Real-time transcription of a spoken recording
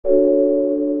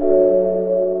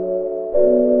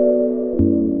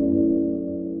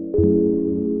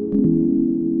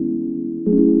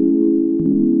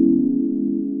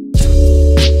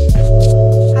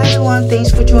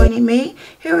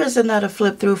is another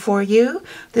flip through for you.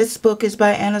 This book is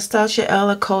by Anastasia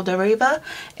Elly Koldareva,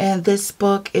 and this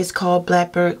book is called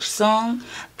Blackbird Song.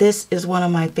 This is one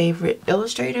of my favorite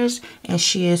illustrators, and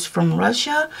she is from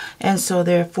Russia, and so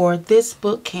therefore this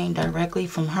book came directly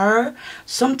from her.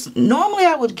 Normally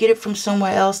I would get it from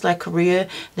somewhere else like Korea,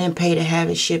 then pay to have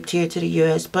it shipped here to the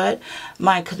US, but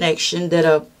my connection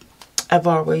that I've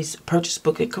always purchased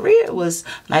book in Korea was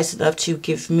nice enough to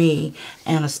give me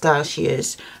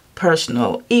Anastasia's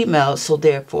personal email, so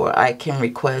therefore I can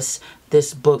request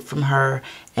this book from her,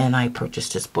 and I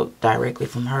purchased this book directly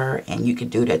from her, and you can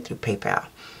do that through PayPal.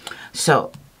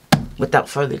 So without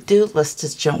further ado, let's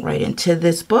just jump right into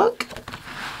this book.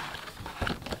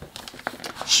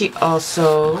 She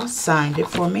also signed it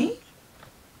for me,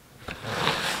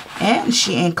 and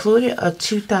she included a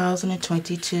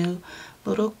 2022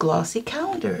 little glossy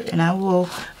calendar, and I will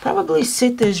probably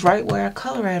sit this right where I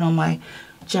color at on my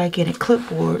gigantic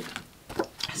clipboard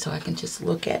so I can just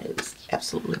look at it. It's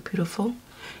absolutely beautiful.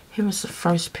 Here is the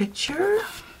first picture.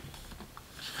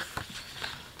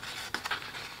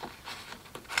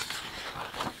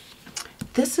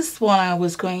 This is one I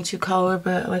was going to color,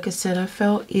 but like I said, I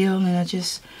felt ill and I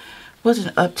just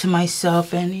wasn't up to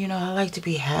myself, and you know, I like to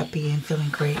be happy and feeling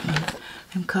great when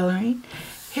I'm coloring.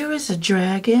 Here is a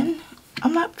dragon.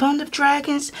 I'm not fond of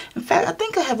dragons. In fact, I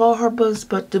think I have all her books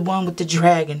but the one with the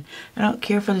dragon. I don't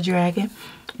care for the dragon.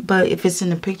 But if it's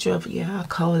in the picture of, yeah, I'll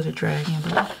color it a dragon.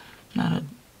 But I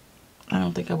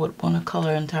don't think I would want to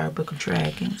color an entire book of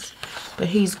dragons. But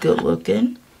he's good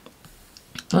looking.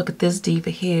 Look at this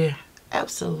diva here.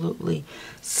 Absolutely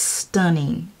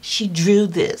stunning. She drew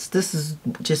this. This is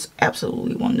just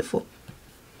absolutely wonderful.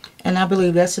 And I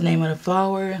believe that's the name of the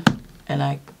flower. And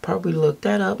I probably look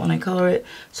that up when I color it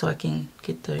so I can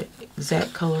get the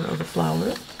exact color of the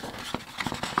flower.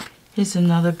 Here's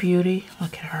another beauty.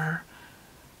 Look at her.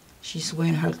 She's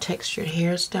wearing her textured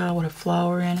hairstyle with a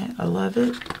flower in it. I love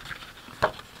it.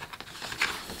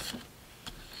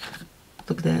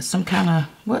 Look at that. Some kind of,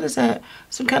 what is that?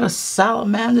 Some kind of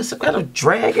salamander, some kind of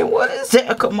dragon. What is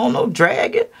that? Come on, no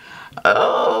dragon.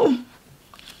 Oh.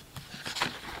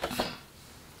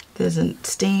 There's a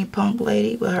steampunk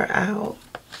lady with her owl.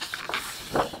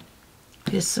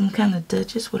 There's some kind of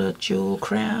duchess with a jewel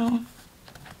crown.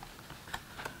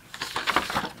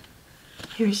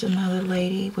 Here's another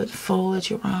lady with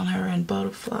foliage around her and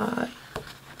butterfly.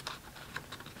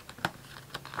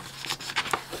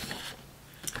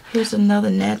 Here's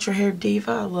another natural hair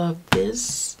diva. I love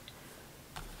this.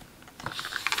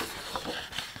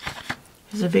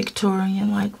 Here's a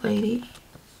Victorian-like lady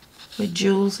with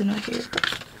jewels in her hair.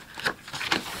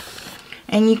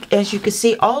 And as you can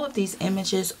see, all of these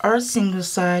images are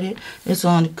single-sided. It's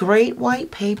on great white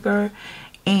paper,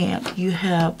 and you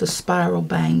have the spiral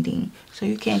binding. So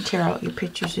you can tear out your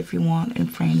pictures if you want and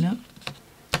frame them.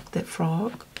 That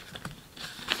frog.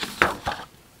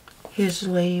 Here's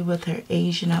a lady with her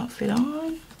Asian outfit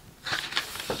on.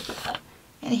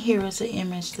 And here is an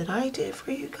image that I did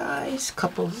for you guys.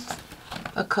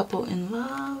 A couple in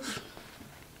love.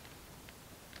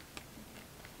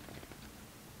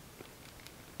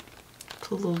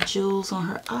 Little jewels on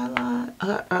her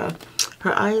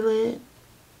eyelid,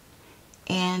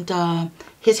 and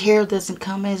his hair doesn't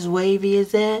come as wavy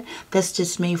as that. That's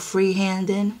just me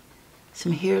freehanding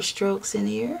some hair strokes in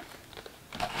here.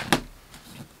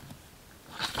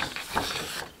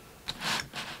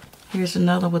 Here's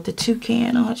another with the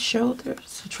toucan on its shoulder.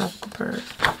 It's a tropical bird.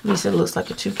 At least it looks like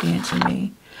a toucan to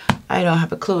me. I don't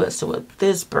have a clue as to what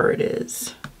this bird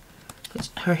is.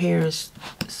 Her hair is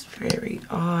very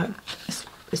odd.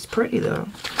 It's pretty though.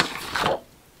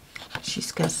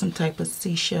 She's got some type of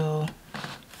seashell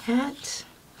hat,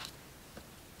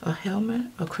 a helmet,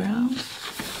 a crown.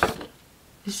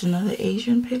 There's another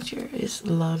Asian picture. It's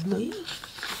lovely.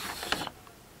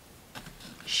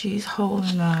 She's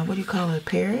holding a, what do you call it, a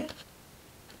parrot?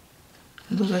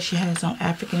 It looks like she has on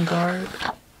African garb.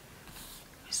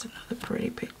 Here's another pretty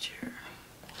picture.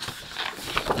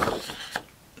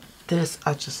 This,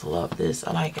 I just love this.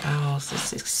 I like owls.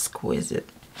 It's exquisite.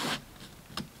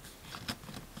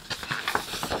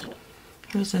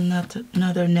 Here's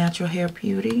another natural hair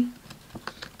beauty.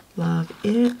 Love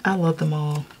it. I love them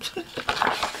all.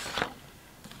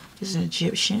 This is an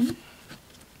Egyptian.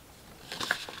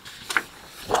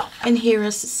 And here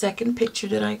is the second picture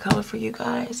that I color for you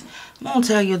guys. I'm gonna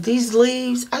tell you, these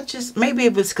leaves, maybe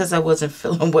it was because I wasn't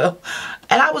feeling well.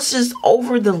 And I was just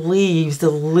over the leaves. The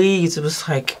leaves, it was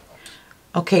like,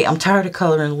 okay, I'm tired of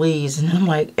coloring leaves. And I'm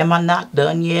like, am I not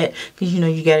done yet? Because, you know,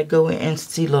 you got to go in and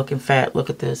see, look, in fact, look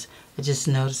at this. I just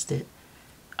noticed it.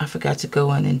 I forgot to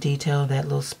go in and detail that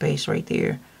little space right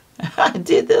there. I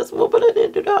did this one, but I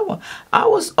didn't do that one. I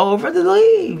was over the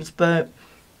leaves, but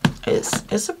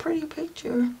it's a pretty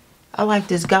picture. I like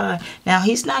this guy. Now,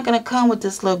 he's not going to come with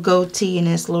this little goatee and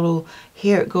this little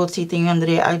hair goatee thing under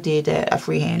there. I did that. I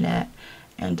freehand that.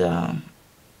 And,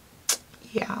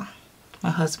 yeah. My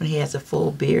husband, he has a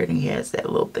full beard and he has that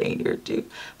little thing here too.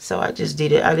 So I just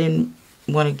did it. I didn't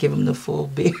want to give him the full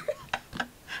beard.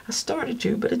 I started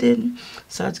to, but I didn't.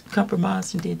 So I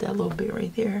compromised and did that little bit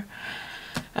right there.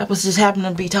 I was just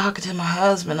happening to be talking to my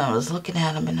husband. I was looking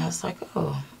at him and I was like,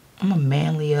 oh, I'm going to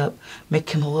manly up, make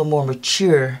him a little more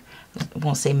mature. I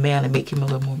won't say manly, make him a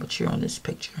little more mature on this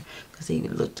picture. Because he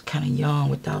looked kind of young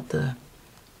without the...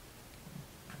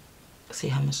 See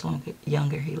how much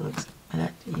younger he looks. And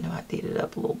I, you know, I did it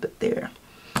up a little bit there.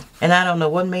 And I don't know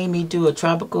what made me do a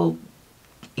tropical,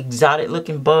 exotic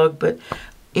looking bug, but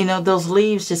you know, those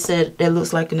leaves just said that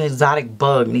looks like an exotic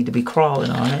bug, need to be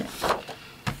crawling on it.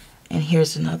 And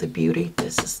here's another beauty.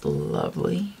 This is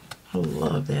lovely. I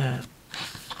love that.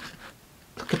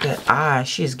 Look at that eye.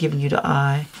 She is giving you the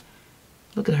eye.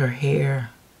 Look at her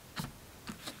hair.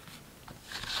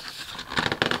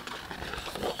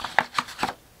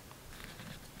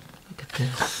 Look at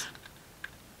this.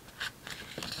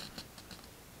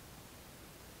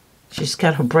 She's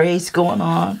got her braids going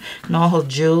on and all her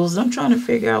jewels. I'm trying to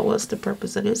figure out what's the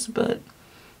purpose of this, but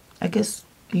I guess,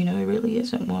 you know, it really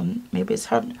isn't one. Maybe it's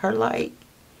her light.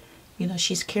 You know,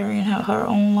 she's carrying out her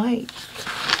own light.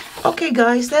 Okay,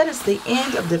 guys, that is the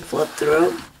end of the flip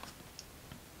through.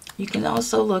 You can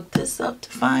also look this up to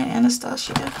find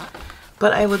Anastasia.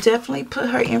 But I will definitely put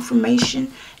her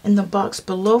information in the box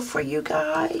below for you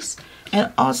guys.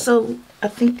 And also, I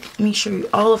think, let me show you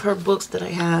all of her books that I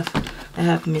have. I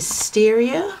have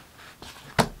Mysteria.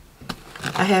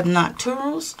 I have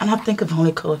Nocturals. And I think I've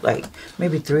only colored like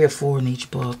maybe 3 or 4 in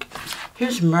each book.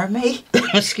 Here's Mermaid.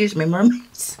 Excuse me,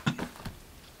 Mermaids.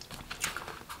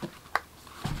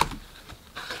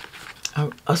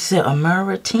 I said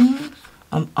Amaritine.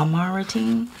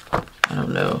 Amaritine. I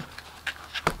don't know.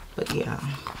 But yeah.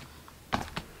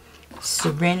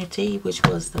 Serenity, which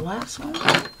was the last one.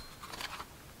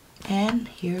 And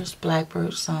here's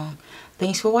Blackbird Song.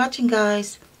 Thanks for watching,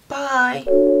 guys. Bye.